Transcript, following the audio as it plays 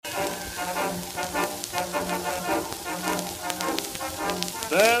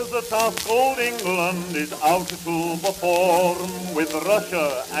the task old England is out to perform, with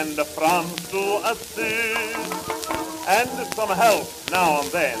Russia and France to assist, and some help now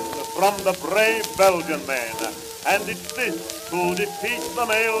and then from the brave Belgian men, and it's this to defeat the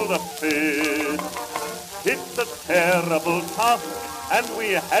male fist. It's a terrible task, and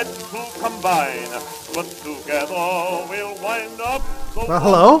we had to combine, but together we'll wind up. Well,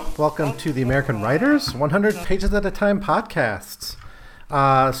 hello. Welcome to the American Writers 100 Pages at a Time podcasts.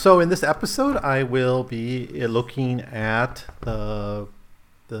 So in this episode, I will be looking at the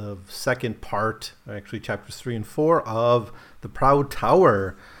second part, actually chapters 3 and 4 of The Proud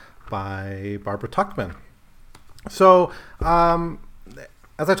Tower by Barbara Tuchman. So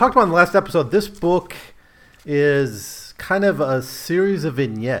as I talked about in the last episode, this book is kind of a series of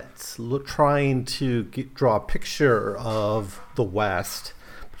vignettes trying to draw a picture of the West,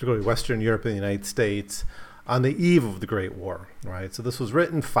 particularly Western Europe and the United States, on the eve of the Great War, right? So this was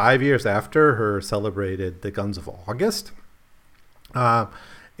written 5 years after her celebrated The Guns of August.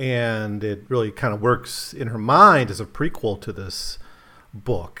 And it really kind of works in her mind as a prequel to this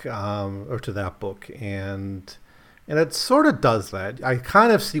book, or to that book. And it sort of does that. I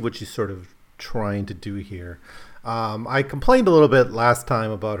kind of see what she's sort of trying to do here. I complained a little bit last time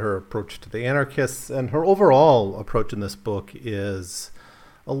about her approach to the anarchists, and her overall approach in this book is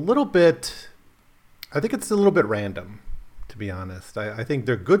a little bit, I think it's a little bit random, to be honest. I think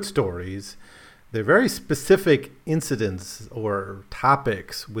they're good stories. They're very specific incidents or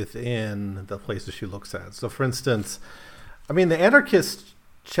topics within the places she looks at. So for instance, I mean, the anarchist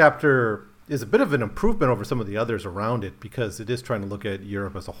chapter is a bit of an improvement over some of the others around it, because it is trying to look at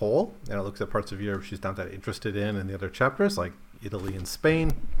Europe as a whole, and it looks at parts of Europe she's not that interested in the other chapters, like Italy and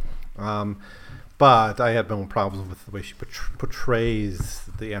Spain. But I had my own problems with the way she portrays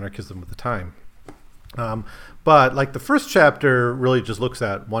the anarchism of the time. But like the first chapter really just looks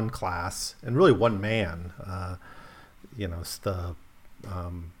at one class and really one man. It's the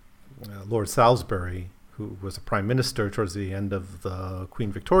Lord Salisbury, who was a prime minister towards the end of the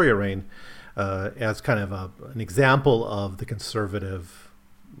Queen Victoria reign, as kind of an example of the conservative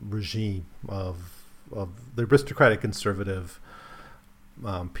regime, of the aristocratic conservative,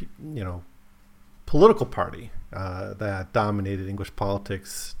 political party that dominated English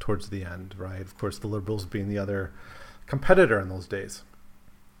politics towards the end, right? Of course, the Liberals being the other competitor in those days.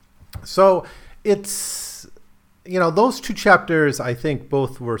 So it's, those two chapters, I think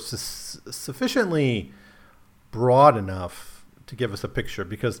both were sufficiently broad enough to give us a picture,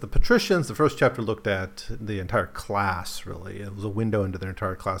 because the patricians, the first chapter looked at the entire class, really. It was a window into their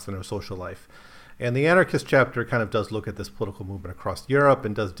entire class and their social life. And the anarchist chapter kind of does look at this political movement across Europe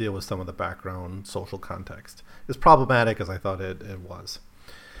and does deal with some of the background social context. As problematic as I thought it was.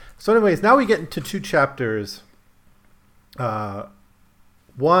 So anyways, now we get into two chapters.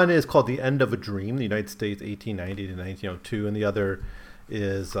 One is called The End of a Dream, the United States 1890 to 1902, and the other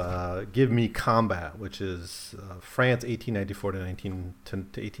is Give Me Combat, which is France 1894 to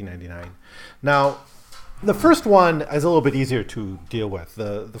 1899. Now, the first one is a little bit easier to deal with.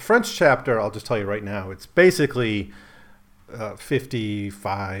 The French chapter, I'll just tell you right now, it's basically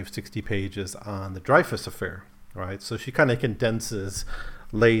 55, 60 pages on the Dreyfus affair, right? So she kind of condenses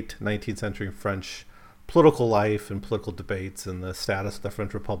late 19th century French political life and political debates and the status of the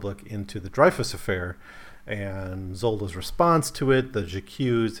French Republic into the Dreyfus affair and Zola's response to it, the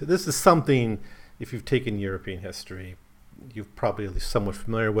J'accuse. This is something, if you've taken European history, you're probably at least somewhat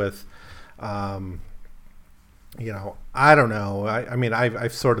familiar with. I don't know. I mean,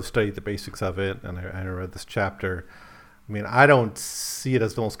 I've sort of studied the basics of it, and I read this chapter. I mean, I don't see it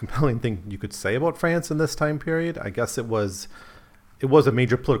as the most compelling thing you could say about France in this time period. I guess it was a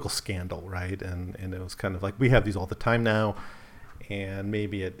major political scandal, right? And it was kind of like, we have these all the time now, and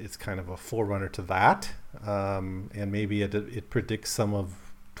maybe it's kind of a forerunner to that. And maybe it predicts some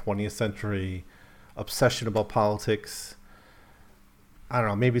of 20th century obsession about politics. I don't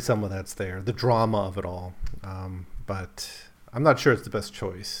know, maybe some of that's there, the drama of it all. But I'm not sure it's the best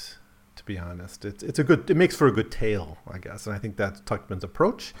choice, to be honest. It makes for a good tale, I guess. And I think that's Tuchman's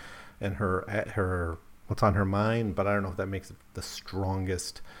approach and her what's on her mind, but I don't know if that makes it the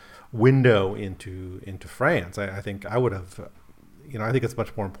strongest window into France. I think I would have, I think it's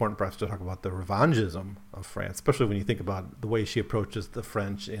much more important perhaps to talk about the revangism of France, especially when you think about the way she approaches the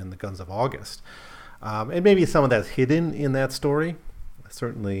French in The Guns of August. And maybe some of that's hidden in that story.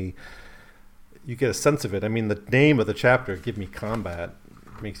 Certainly, you get a sense of it. I mean, the name of the chapter, Give Me Combat,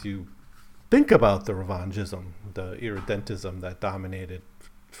 makes you think about the revangism, the irredentism that dominated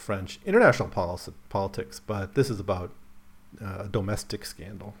French international politics. But this is about a domestic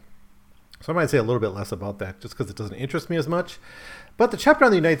scandal. So I might say a little bit less about that just because it doesn't interest me as much. But the chapter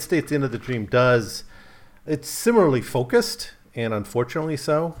on the United States, The End of the Dream, it's similarly focused, and unfortunately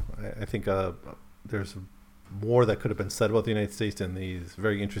so. I think there's more that could have been said about the United States in these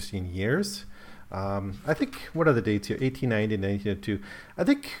very interesting years. I think, what are the dates here? 1890 and 1902. I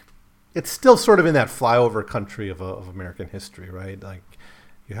think it's still sort of in that flyover country of American history, right? Like,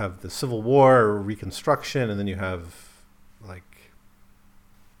 you have the Civil War, Reconstruction, and then you have, like,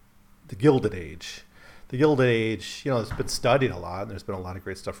 the Gilded Age. The Gilded Age, it's been studied a lot, and there's been a lot of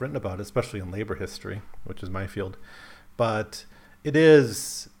great stuff written about it, especially in labor history, which is my field. But it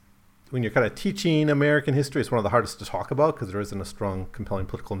is, when you're kind of teaching American history, it's one of the hardest to talk about because there isn't a strong, compelling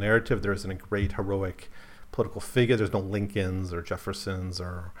political narrative. There isn't a great, heroic political figure. There's no Lincolns or Jeffersons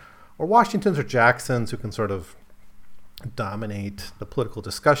or Washingtons or Jacksons who can sort of dominate the political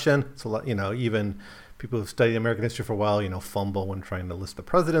discussion. So, even people who've studied American history for a while, fumble when trying to list the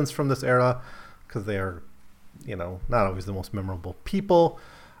presidents from this era because they are, not always the most memorable people.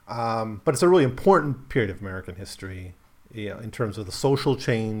 But it's a really important period of American history, in terms of the social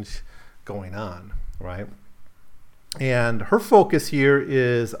change going on, right? And her focus here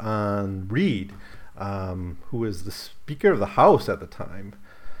is on Reed, who was the Speaker of the House at the time.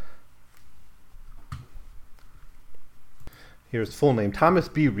 Here's his full name, Thomas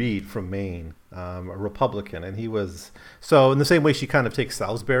B. Reed from Maine, a Republican. And he was, so in the same way she kind of takes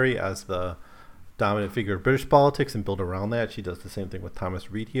Salisbury as the dominant figure of British politics and build around that, she does the same thing with Thomas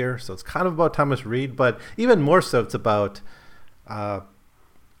Reed here. So it's kind of about Thomas Reed, but even more so it's about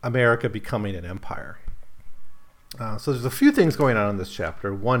America becoming an empire. So there's a few things going on in this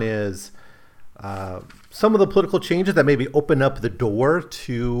chapter. One is some of the political changes that maybe open up the door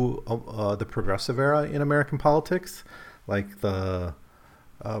to the progressive era in American politics. Like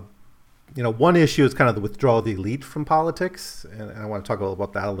one issue is kind of the withdrawal of the elite from politics. And I want to talk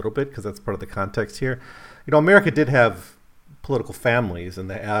about that a little bit because that's part of the context here. America did have political families, and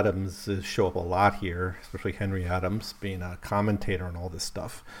the Adams show up a lot here, especially Henry Adams being a commentator on all this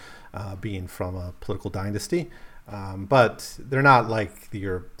stuff, being from a political dynasty. But they're not like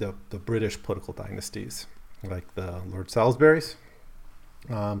the British political dynasties, like the Lord Salisbury's.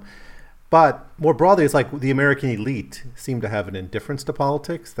 But more broadly, it's like the American elite seem to have an indifference to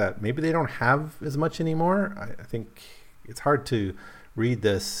politics that maybe they don't have as much anymore. I think it's hard to read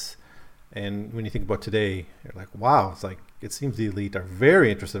this, and when you think about today, you're like, wow, it's like it seems the elite are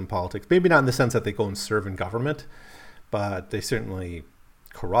very interested in politics. Maybe not in the sense that they go and serve in government, but they certainly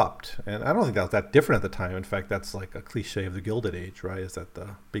corrupt. And I don't think that was that different at the time. In fact, that's like a cliche of the Gilded Age, right? Is that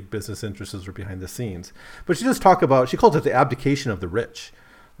the big business interests were behind the scenes. But she calls it the abdication of the rich,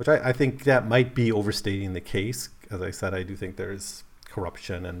 which I think that might be overstating the case. As I said, I do think there's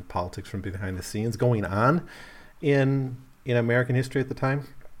corruption and politics from behind the scenes going on in American history at the time.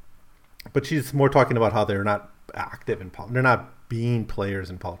 But she's more talking about how they're not active in politics. They're not being players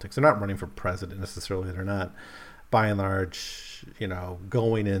in politics. They're not running for president necessarily. They're not, by and large,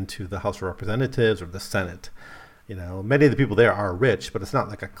 going into the House of Representatives or the Senate. Many of the people there are rich, but it's not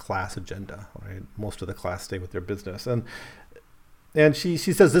like a class agenda, right? Most of the class stay with their business. And she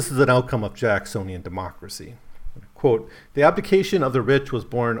says this is an outcome of Jacksonian democracy. Quote, the abdication of the rich was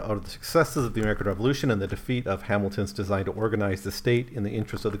born out of the successes of the American Revolution and the defeat of Hamilton's design to organize the state in the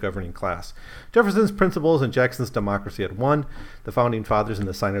interest of the governing class. Jefferson's principles and Jackson's democracy had won. The founding fathers and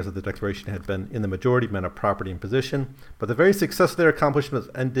the signers of the Declaration had been in the majority men of property and position, but the very success of their accomplishments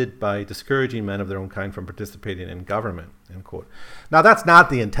ended by discouraging men of their own kind from participating in government, end quote. Now, that's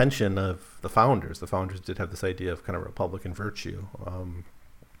not the intention of the founders. The founders did have this idea of kind of Republican virtue.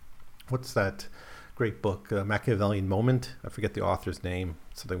 What's that great book, Machiavellian Moment? I forget the author's name,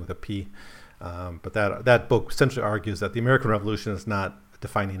 something with a P. But that book essentially argues that the American Revolution is not a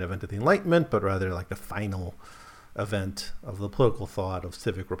defining event of the Enlightenment, but rather like the final event of the political thought of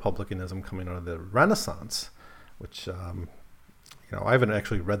civic republicanism coming out of the Renaissance, which, I haven't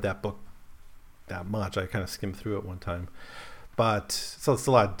actually read that book that much. I kind of skimmed through it one time. But so it's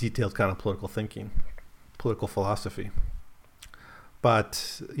a lot of detailed kind of political thinking, political philosophy.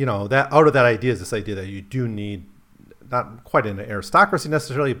 But, that out of that idea is this idea that you do need, not quite an aristocracy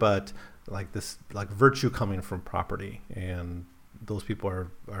necessarily, but like this, like virtue coming from property, and those people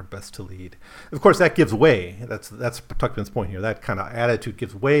are best to lead. Of course, that gives way. That's Tuckman's point here. That kind of attitude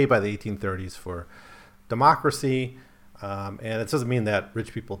gives way by the 1830s for democracy. And it doesn't mean that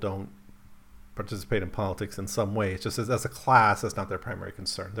rich people don't participate in politics in some way. It's just as a class, that's not their primary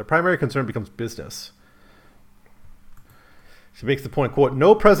concern. Their primary concern becomes business. She makes the point, quote,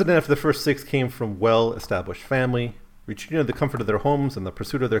 no president after the first six came from well-established family. Retreating to the comfort of their homes and the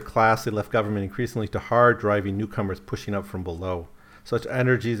pursuit of their class, they left government increasingly to hard-driving newcomers pushing up from below. such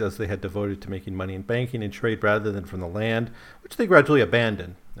energies as they had devoted to making money in banking and trade rather than from the land, which they gradually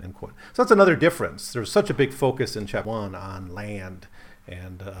abandoned, end quote. So that's another difference. There's such a big focus in chapter 1 on land,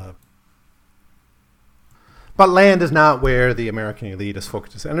 and but land is not where the American elite is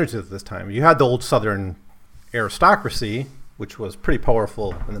focused its energies at this time. You had the old Southern aristocracy, which was pretty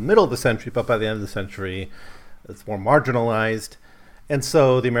powerful in the middle of the century, but by the end of the century, it's more marginalized. And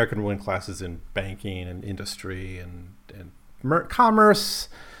so the American ruling classes in banking and industry and commerce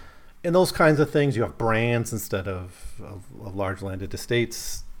and those kinds of things, you have brands instead of large landed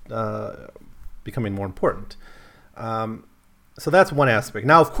estates becoming more important. So that's one aspect.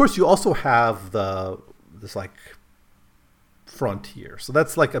 Now, of course, you also have this like frontier. So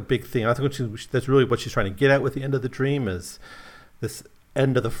that's like a big thing. I think that's really what she's trying to get at with the end of the dream is this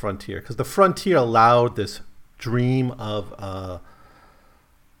end of the frontier, because the frontier allowed this dream of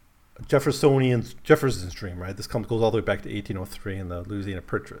Jefferson's dream, right? This goes all the way back to 1803 and the Louisiana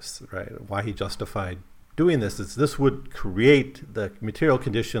Purchase, right? Why he justified doing this is this would create the material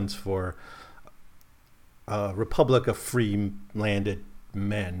conditions for a republic of free landed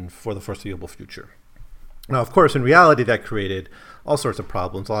men for the foreseeable future. Now, of course, in reality, that created all sorts of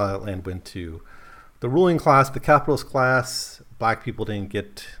problems. A lot of that land went to the ruling class, the capitalist class. Black people didn't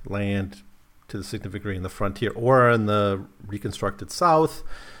get land to the significant degree in the frontier or in the reconstructed South.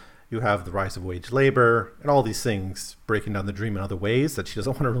 You have the rise of wage labor and all these things breaking down the dream in other ways that she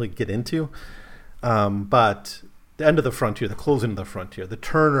doesn't want to really get into. But the end of the frontier, the closing of the frontier, the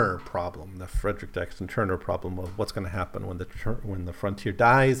Turner problem, the Frederick Jackson Turner problem of what's going to happen when the frontier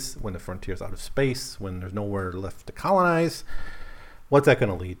dies, when the frontier is out of space, when there's nowhere left to colonize. What's that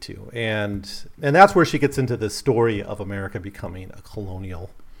going to lead to? And that's where she gets into the story of America becoming a colonial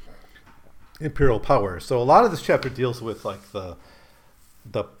imperial power. So a lot of this chapter deals with like the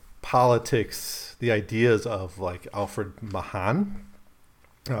politics, the ideas of like Alfred Mahan,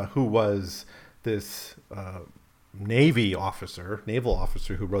 who was this naval officer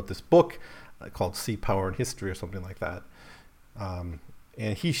who wrote this book called Sea Power and History or something like that.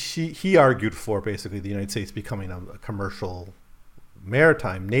 And he argued for basically the United States becoming a commercial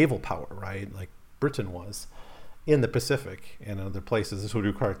maritime naval power, right? Like Britain was in the Pacific and other places. This would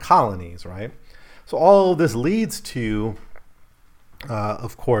require colonies, right? So all of this leads to,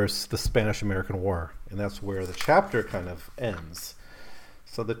 of course, the Spanish-American War. And that's where the chapter kind of ends.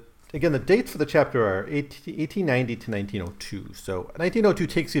 So again, the dates for the chapter are 1890 to 1902. So 1902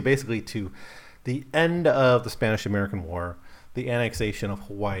 takes you basically to the end of the Spanish-American War, the annexation of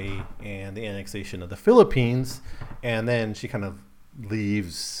Hawaii, and the annexation of the Philippines. And then she kind of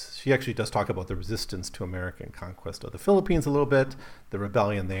leaves. She actually does talk about the resistance to American conquest of the Philippines a little bit, the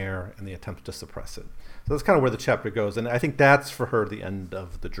rebellion there, and the attempt to suppress it. So that's kind of where the chapter goes. And I think that's for her the end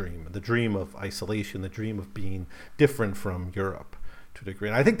of the dream of isolation, the dream of being different from Europe to a degree.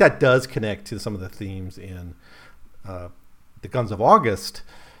 And I think that does connect to some of the themes in The Guns of August,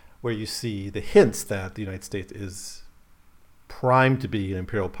 where you see the hints that the United States is primed to be an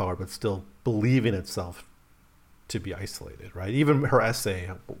imperial power, but still believing itself to be isolated, right? Even her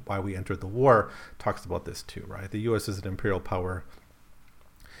essay, Why We Entered the War, talks about this too, right? The U.S. is an imperial power.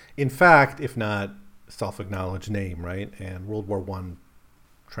 In fact, if not self-acknowledged name, right? And World War I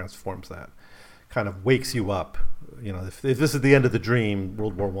transforms that, kind of wakes you up. You know, if this is the end of the dream,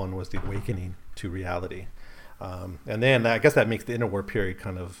 World War I was the awakening to reality. And then I guess that makes the interwar period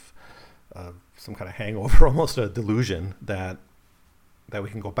kind of some kind of hangover, almost a delusion that we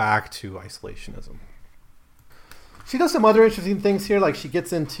can go back to isolationism. She does some other interesting things here, like she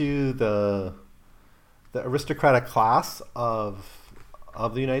gets into the aristocratic class of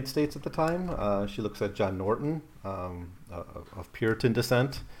the United States at the time. She looks at John Norton, of Puritan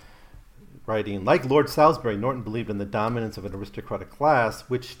descent, writing, like Lord Salisbury, Norton believed in the dominance of an aristocratic class,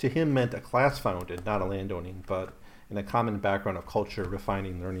 which to him meant a class founded, not a landowning, but in a common background of culture,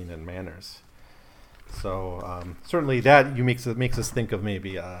 refining, learning, and manners. So certainly that makes us think of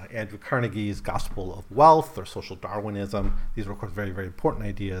maybe Andrew Carnegie's Gospel of Wealth or social Darwinism. These were, of course, very, very important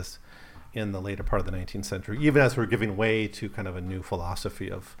ideas in the later part of the 19th century, even as we're giving way to kind of a new philosophy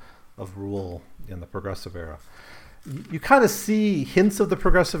of rule in the Progressive Era. You kind of see hints of the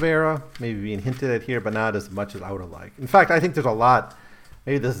Progressive Era maybe being hinted at here, but not as much as I would have liked. In fact, I think there's a lot,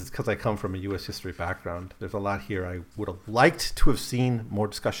 maybe this is because I come from a U.S. history background, there's a lot here I would have liked to have seen more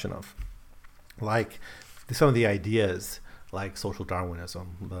discussion of. Like some of the ideas, like social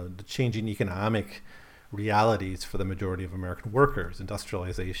Darwinism, the changing economic realities for the majority of American workers,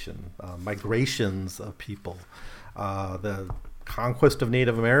 industrialization, migrations of people, the conquest of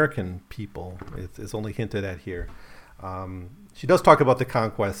Native American people is only hinted at here. She does talk about the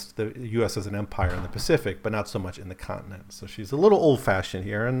conquest, the U.S. as an empire in the Pacific, but not so much in the continent. So she's a little old-fashioned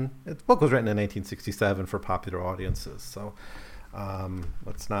here, and the book was written in 1867 for popular audiences. So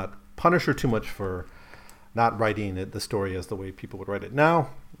let's not punish her too much for not writing the story as the way people would write it now.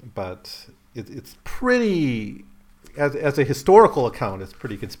 But it's pretty, as a historical account, it's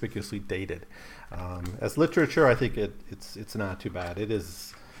pretty conspicuously dated. As literature, I think it's not too bad. It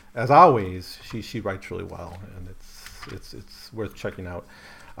is, as always, she writes really well, and it's worth checking out.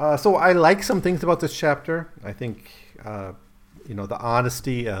 So I like some things about this chapter. I think the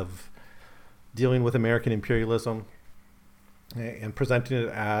honesty of dealing with American imperialism and presenting it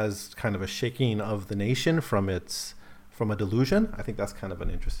as kind of a shaking of the nation from a delusion. I think that's kind of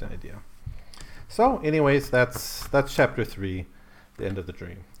an interesting idea. So anyways, that's chapter 3, The End of the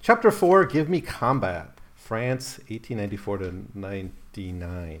Dream. Chapter 4, Give Me Combat, France, 1894 to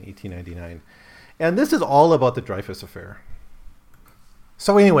 1899. And this is all about the Dreyfus Affair.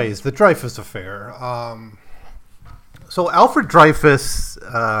 So anyways, the Dreyfus Affair. So Alfred Dreyfus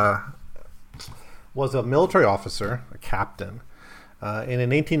was a military officer, a captain. And in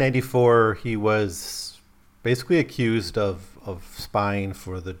 1894, he was basically accused of spying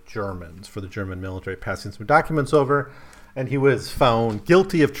for the Germans, for the German military, passing some documents over. And he was found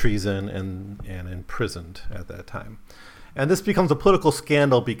guilty of treason and imprisoned at that time. And this becomes a political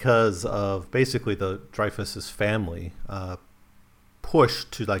scandal because of basically the Dreyfus's family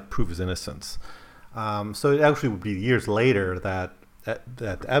pushed to prove his innocence. So it actually would be years later that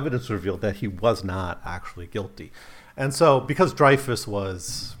evidence revealed that he was not actually guilty. And so because Dreyfus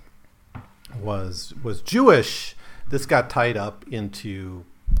was Jewish, this got tied up into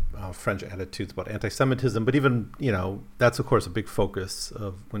French attitudes about anti-Semitism. But even, that's of course a big focus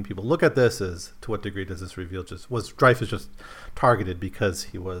of when people look at this, is to what degree does this reveal was Dreyfus just targeted because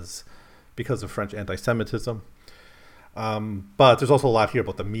of French anti-Semitism? But there's also a lot here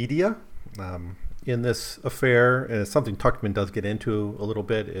about the media in this affair, and it's something Tuchman does get into a little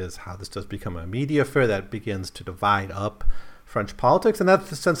bit, is how this does become a media affair that begins to divide up French politics. And that's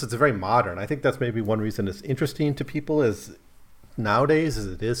the sense it's very modern. I think that's maybe one reason it's interesting to people is nowadays is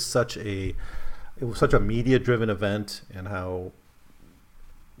it was such a media-driven event, and how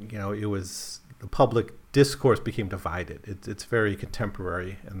it was, the public discourse became divided. It's very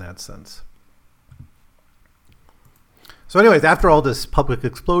contemporary in that sense. So anyways, after all this public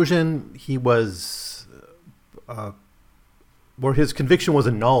explosion, he was, his conviction was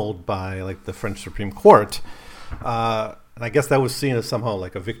annulled by the French Supreme Court. And I guess that was seen as somehow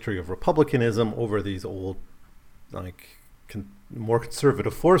a victory of republicanism over these old, more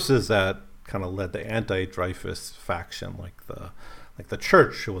conservative forces that kind of led the anti-Dreyfus faction, the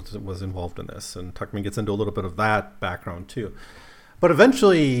church was involved in this. And Tuchman gets into a little bit of that background too. But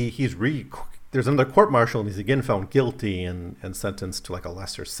eventually there's another court-martial, and he's again found guilty and sentenced to a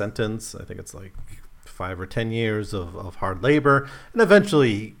lesser sentence. I think it's 5 or 10 years of hard labor. And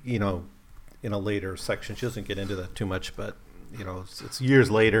eventually, in a later section, she doesn't get into that too much, but it's years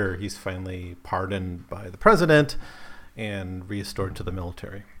later, he's finally pardoned by the president and restored to the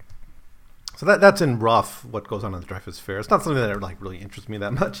military. So that's in rough what goes on in the Dreyfus Affair. It's not something that really interests me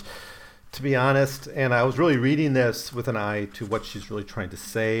that much, to be honest. And I was really reading this with an eye to what she's really trying to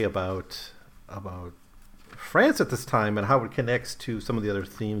say about France at this time and how it connects to some of the other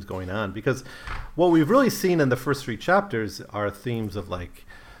themes going on. Because what we've really seen in the first 3 chapters are themes of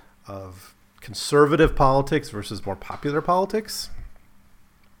conservative politics versus more popular politics,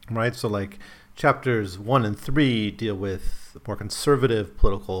 right? So chapters 1 and 3 deal with more conservative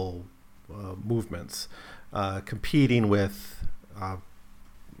political movements competing with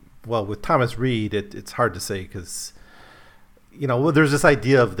Thomas Reed. It's hard to say because there's this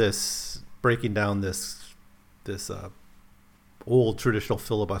idea of this breaking down this old traditional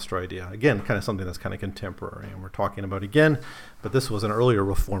filibuster idea. Again, kind of something that's kind of contemporary, and we're talking about again, but this was an earlier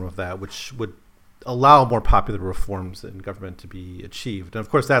reform of that, which would allow more popular reforms in government to be achieved. And of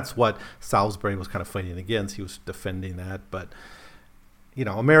course, that's what Salisbury was kind of fighting against. He was defending that. But,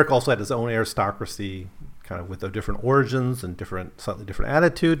 America also had its own aristocracy, kind of with different origins and slightly different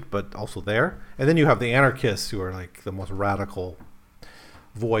attitude, but also there. And then you have the anarchists, who are the most radical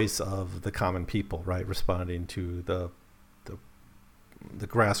voice of the common people, right, responding to the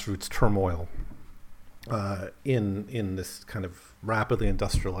grassroots turmoil in this kind of rapidly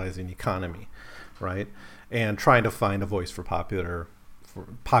industrializing economy, right, and trying to find a voice for popular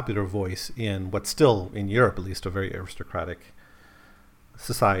voice in what's still, in Europe at least, a very aristocratic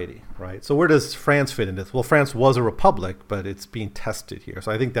society, right? So where does France fit in this? Well, France was a republic, but it's being tested here.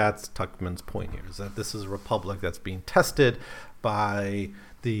 So I think that's Tuchman's point here, is that this is a republic that's being tested by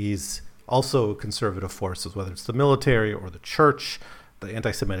these also conservative forces, whether it's the military or the church. The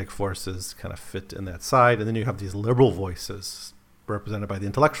anti-Semitic forces kind of fit in that side. And then you have these liberal voices represented by the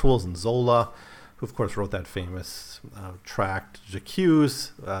intellectuals and Zola, who of course wrote that famous tract,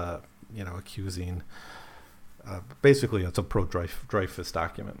 J'accuse, accusing, basically it's a pro-Dreyfus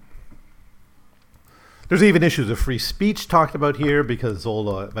document. There's even issues of free speech talked about here, because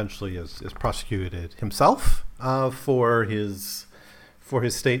Zola eventually is prosecuted himself for his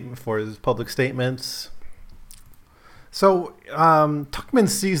public statements. So Tuchman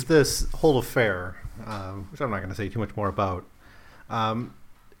sees this whole affair, which I'm not going to say too much more about,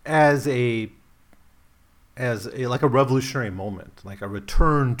 as a revolutionary moment, like a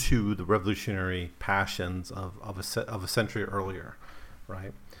return to the revolutionary passions of a century earlier,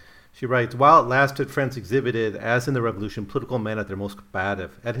 right? She writes, while it lasted, France exhibited, as in the Revolution, political men at his most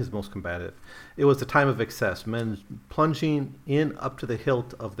combative. It was the time of excess, men plunging in up to the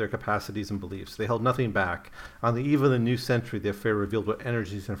hilt of their capacities and beliefs. They held nothing back. On the eve of the new century, the affair revealed what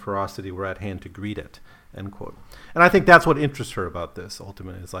energies and ferocity were at hand to greet it, end quote. And I think that's what interests her about this,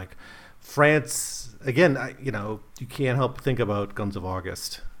 ultimately, is like France, again, you can't help but think about Guns of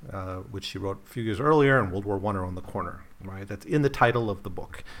August, which she wrote a few years earlier, and World War I around the corner, right? That's in the title of the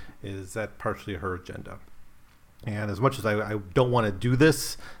book. Is that partially her agenda? And as much as I don't want to do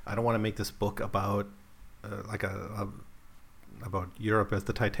this, I don't want to make this book about about Europe as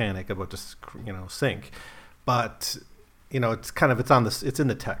the Titanic, about just sink. But it's in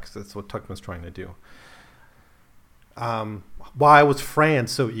the text. That's what Tuchman's trying to do. Why was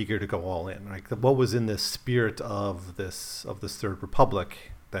France so eager to go all in? Like, what was in the spirit of this Third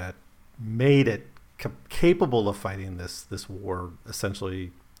Republic that made it capable of fighting this war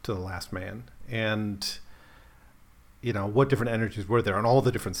essentially to the last man? And what different energies were there on all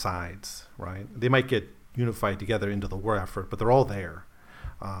the different sides, right? They might get unified together into the war effort, but they're all there,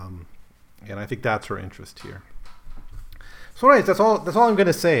 and I think that's her interest here. So anyways, that's all I'm going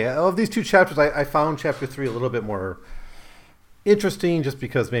to say. Of these two chapters, I found chapter 3 a little bit more interesting, just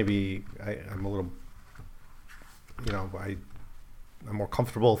because maybe I'm a little, I'm more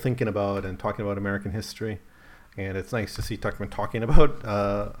comfortable thinking about and talking about American history. And it's nice to see Tuchman talking about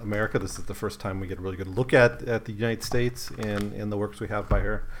America. This is the first time we get a really good look at the United States in the works we have by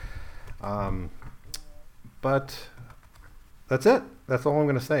her. But that's it. That's all I'm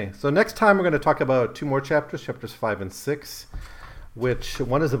going to say. So next time we're going to talk about 2 more chapters, chapters 5 and 6, which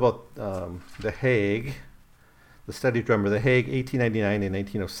one is about The Hague, the study drummer, The Hague, 1899 and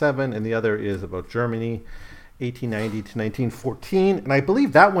 1907, and the other is about Germany, 1890 to 1914, and I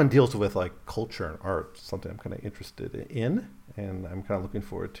believe that one deals with like culture and art, something I'm kind of interested in, and I'm kind of looking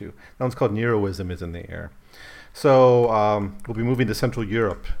forward to. That one's called Neroism is in the Air. So we'll be moving to Central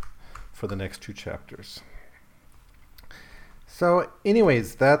Europe for the next 2 chapters. So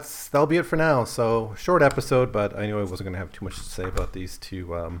anyways, that'll be it for now. So short episode, but I knew I wasn't going to have too much to say about these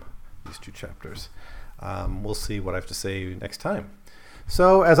two chapters. We'll see what I have to say next time.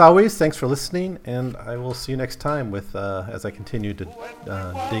 So, as always, thanks for listening, and I will see you next time with as I continue to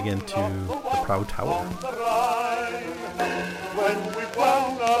dig into the Proud Tower. When we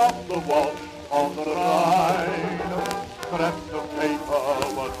found up the wall on the Rhine, scraps of paper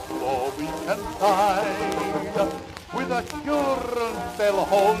was all we can find. With assurance they'll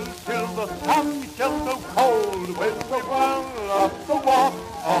hold till the sun shall go cold when we found up the wall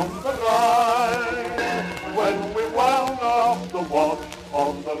on the Rhine.